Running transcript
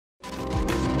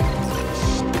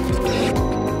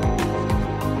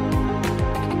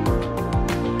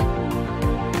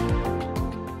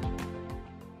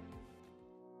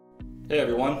Hey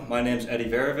everyone, my name is Eddie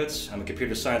Verovitz. I'm a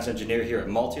computer science engineer here at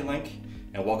Multilink,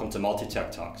 and welcome to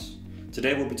MultiTechTalks.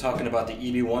 Today we'll be talking about the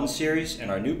EB1 Series and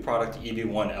our new product,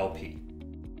 EB1 LP.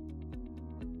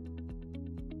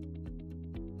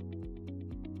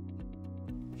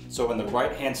 So on the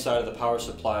right-hand side of the power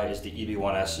supply is the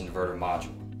EB1S inverter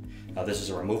module. Now this is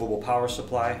a removable power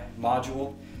supply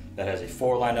module that has a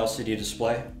 4-line LCD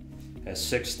display, has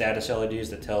 6 status LEDs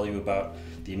that tell you about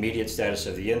the immediate status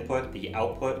of the input, the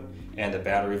output, and the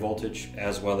battery voltage,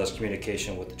 as well as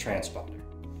communication with the transponder.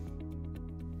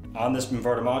 On this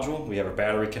inverter module, we have a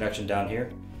battery connection down here.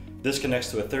 This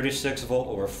connects to a 36 volt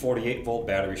or a 48 volt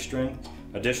battery string.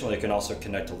 Additionally, it can also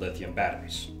connect to lithium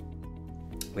batteries.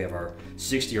 We have our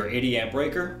 60 or 80 amp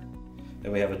breaker,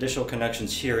 and we have additional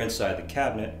connections here inside the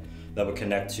cabinet that will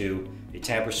connect to a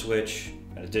tamper switch,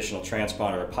 an additional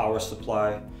transponder, a power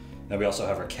supply. Then we also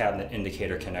have our cabinet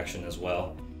indicator connection as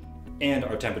well, and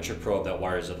our temperature probe that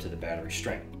wires up to the battery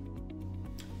string.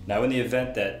 Now in the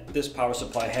event that this power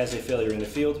supply has a failure in the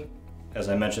field, as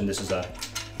I mentioned, this is a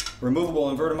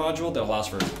removable inverter module that allows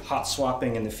for hot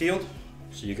swapping in the field.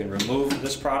 So you can remove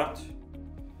this product,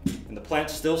 and the plant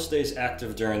still stays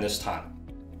active during this time.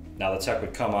 Now the tech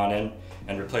would come on in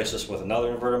and replace this with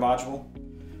another inverter module,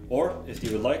 or if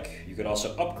you would like, you could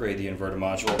also upgrade the inverter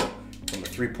module from a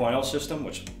 3.0 system,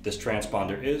 which this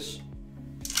transponder is,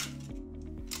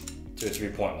 to a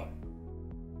 3.1.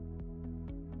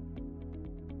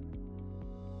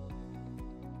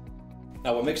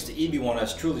 Now what makes the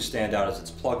EB1S truly stand out is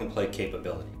its plug-and-play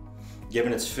capability.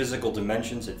 Given its physical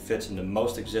dimensions, it fits into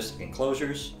most existing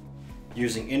enclosures.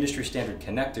 Using industry-standard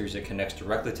connectors, it connects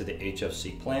directly to the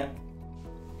HFC plant.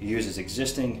 It uses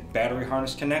existing battery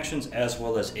harness connections as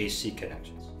well as AC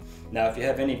connections. Now if you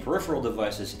have any peripheral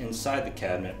devices inside the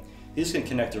cabinet, these can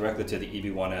connect directly to the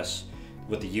EB1S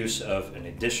with the use of an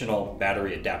additional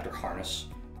battery adapter harness,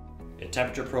 a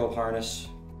temperature probe harness,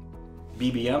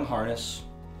 BBM harness,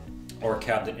 or a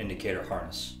cabinet indicator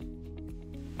harness.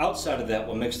 Outside of that,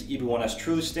 what makes the EB1S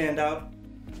truly stand out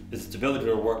is its ability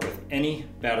to work with any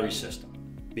battery system.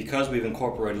 Because we've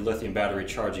incorporated lithium battery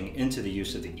charging into the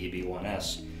use of the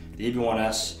EB1S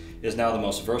is now the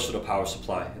most versatile power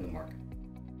supply in the market.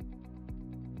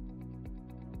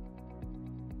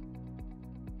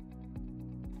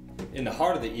 In the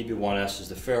heart of the EB1S is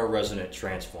the Ferroresonant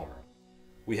Transformer.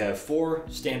 We have 4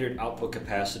 standard output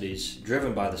capacities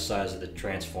driven by the size of the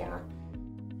transformer,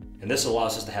 and this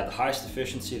allows us to have the highest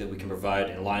efficiency that we can provide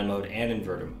in line mode and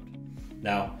inverter mode.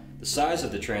 Now, the size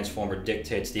of the transformer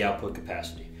dictates the output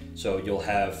capacity. So you'll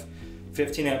have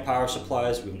 15 amp power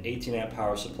supplies with an 18 amp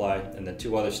power supply, and then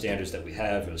 2 other standards that we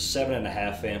have are a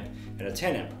 7.5 amp and a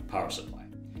 10 amp power supply.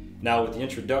 Now with the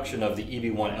introduction of the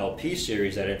EB1 LP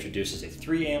series, that introduces a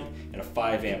 3 amp and a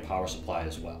 5 amp power supply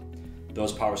as well.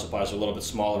 Those power supplies are a little bit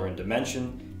smaller in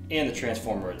dimension, and the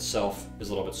transformer itself is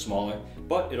a little bit smaller,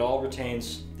 but it all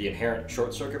retains the inherent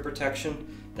short circuit protection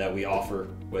that we offer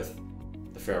with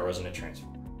the Ferroresonant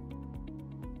Transformer.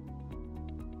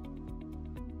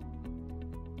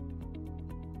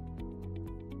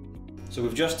 So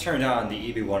we've just turned on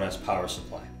the EB1S power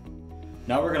supply.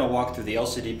 Now we're going to walk through the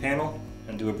LCD panel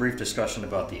and do a brief discussion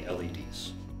about the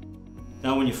LEDs.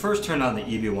 Now when you first turn on the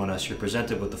EB1S, you're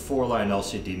presented with the 4-line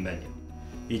LCD menu.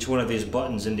 Each one of these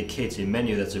buttons indicates a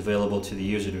menu that's available to the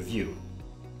user to view.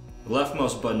 The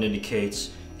leftmost button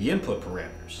indicates the input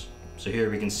parameters. So here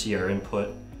we can see our input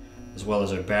as well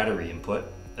as our battery input.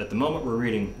 At the moment we're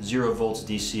reading 0 volts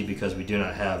DC because we do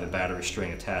not have a battery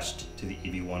string attached to the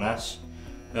EB1S,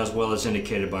 as well as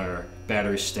indicated by our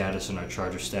battery status and our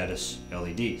charger status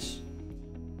LEDs.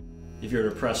 If you were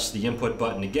to press the input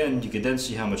button again, you can then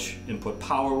see how much input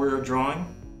power we're drawing,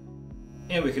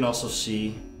 and we can also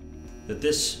see that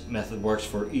this method works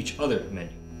for each other menu.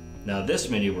 Now this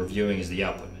menu we're viewing is the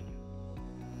output menu.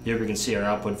 Here we can see our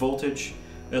output voltage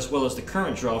as well as the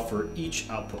current draw for each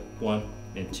output 1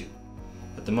 and 2.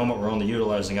 At the moment we're only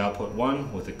utilizing output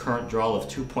 1 with a current draw of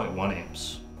 2.1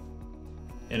 amps.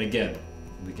 And again,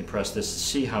 we can press this to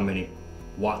see how many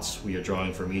watts we are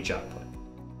drawing from each output.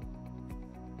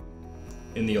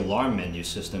 In the alarm menu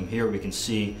system, here we can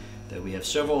see that we have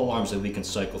several alarms that we can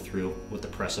cycle through with the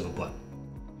press of a button.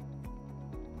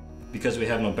 Because we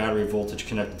have no battery voltage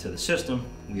connected to the system,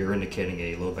 we are indicating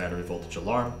a low battery voltage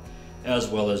alarm, as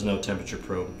well as no temperature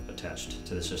probe attached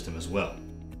to the system as well.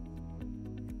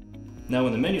 Now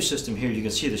in the menu system here, you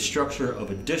can see the structure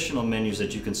of additional menus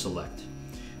that you can select.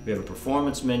 We have a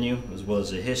performance menu, as well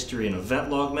as a history and event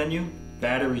log menu,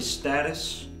 battery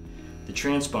status, the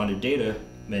transponder data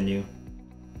menu,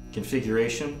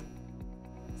 configuration,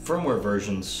 firmware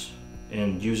versions,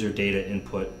 and user data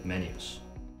input menus.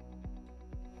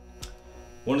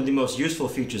 One of the most useful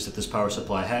features that this power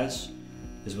supply has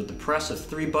is with the press of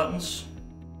 3 buttons,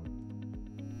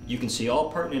 you can see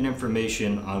all pertinent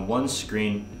information on one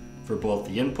screen for both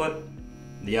the input,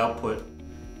 the output,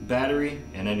 battery,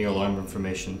 and any alarm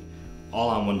information, all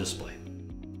on one display.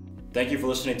 Thank you for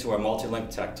listening to our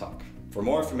Multilink Tech Talk. For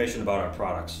more information about our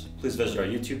products, please visit our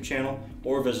YouTube channel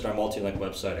or visit our Multilink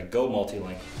website at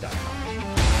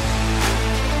gomultilink.com.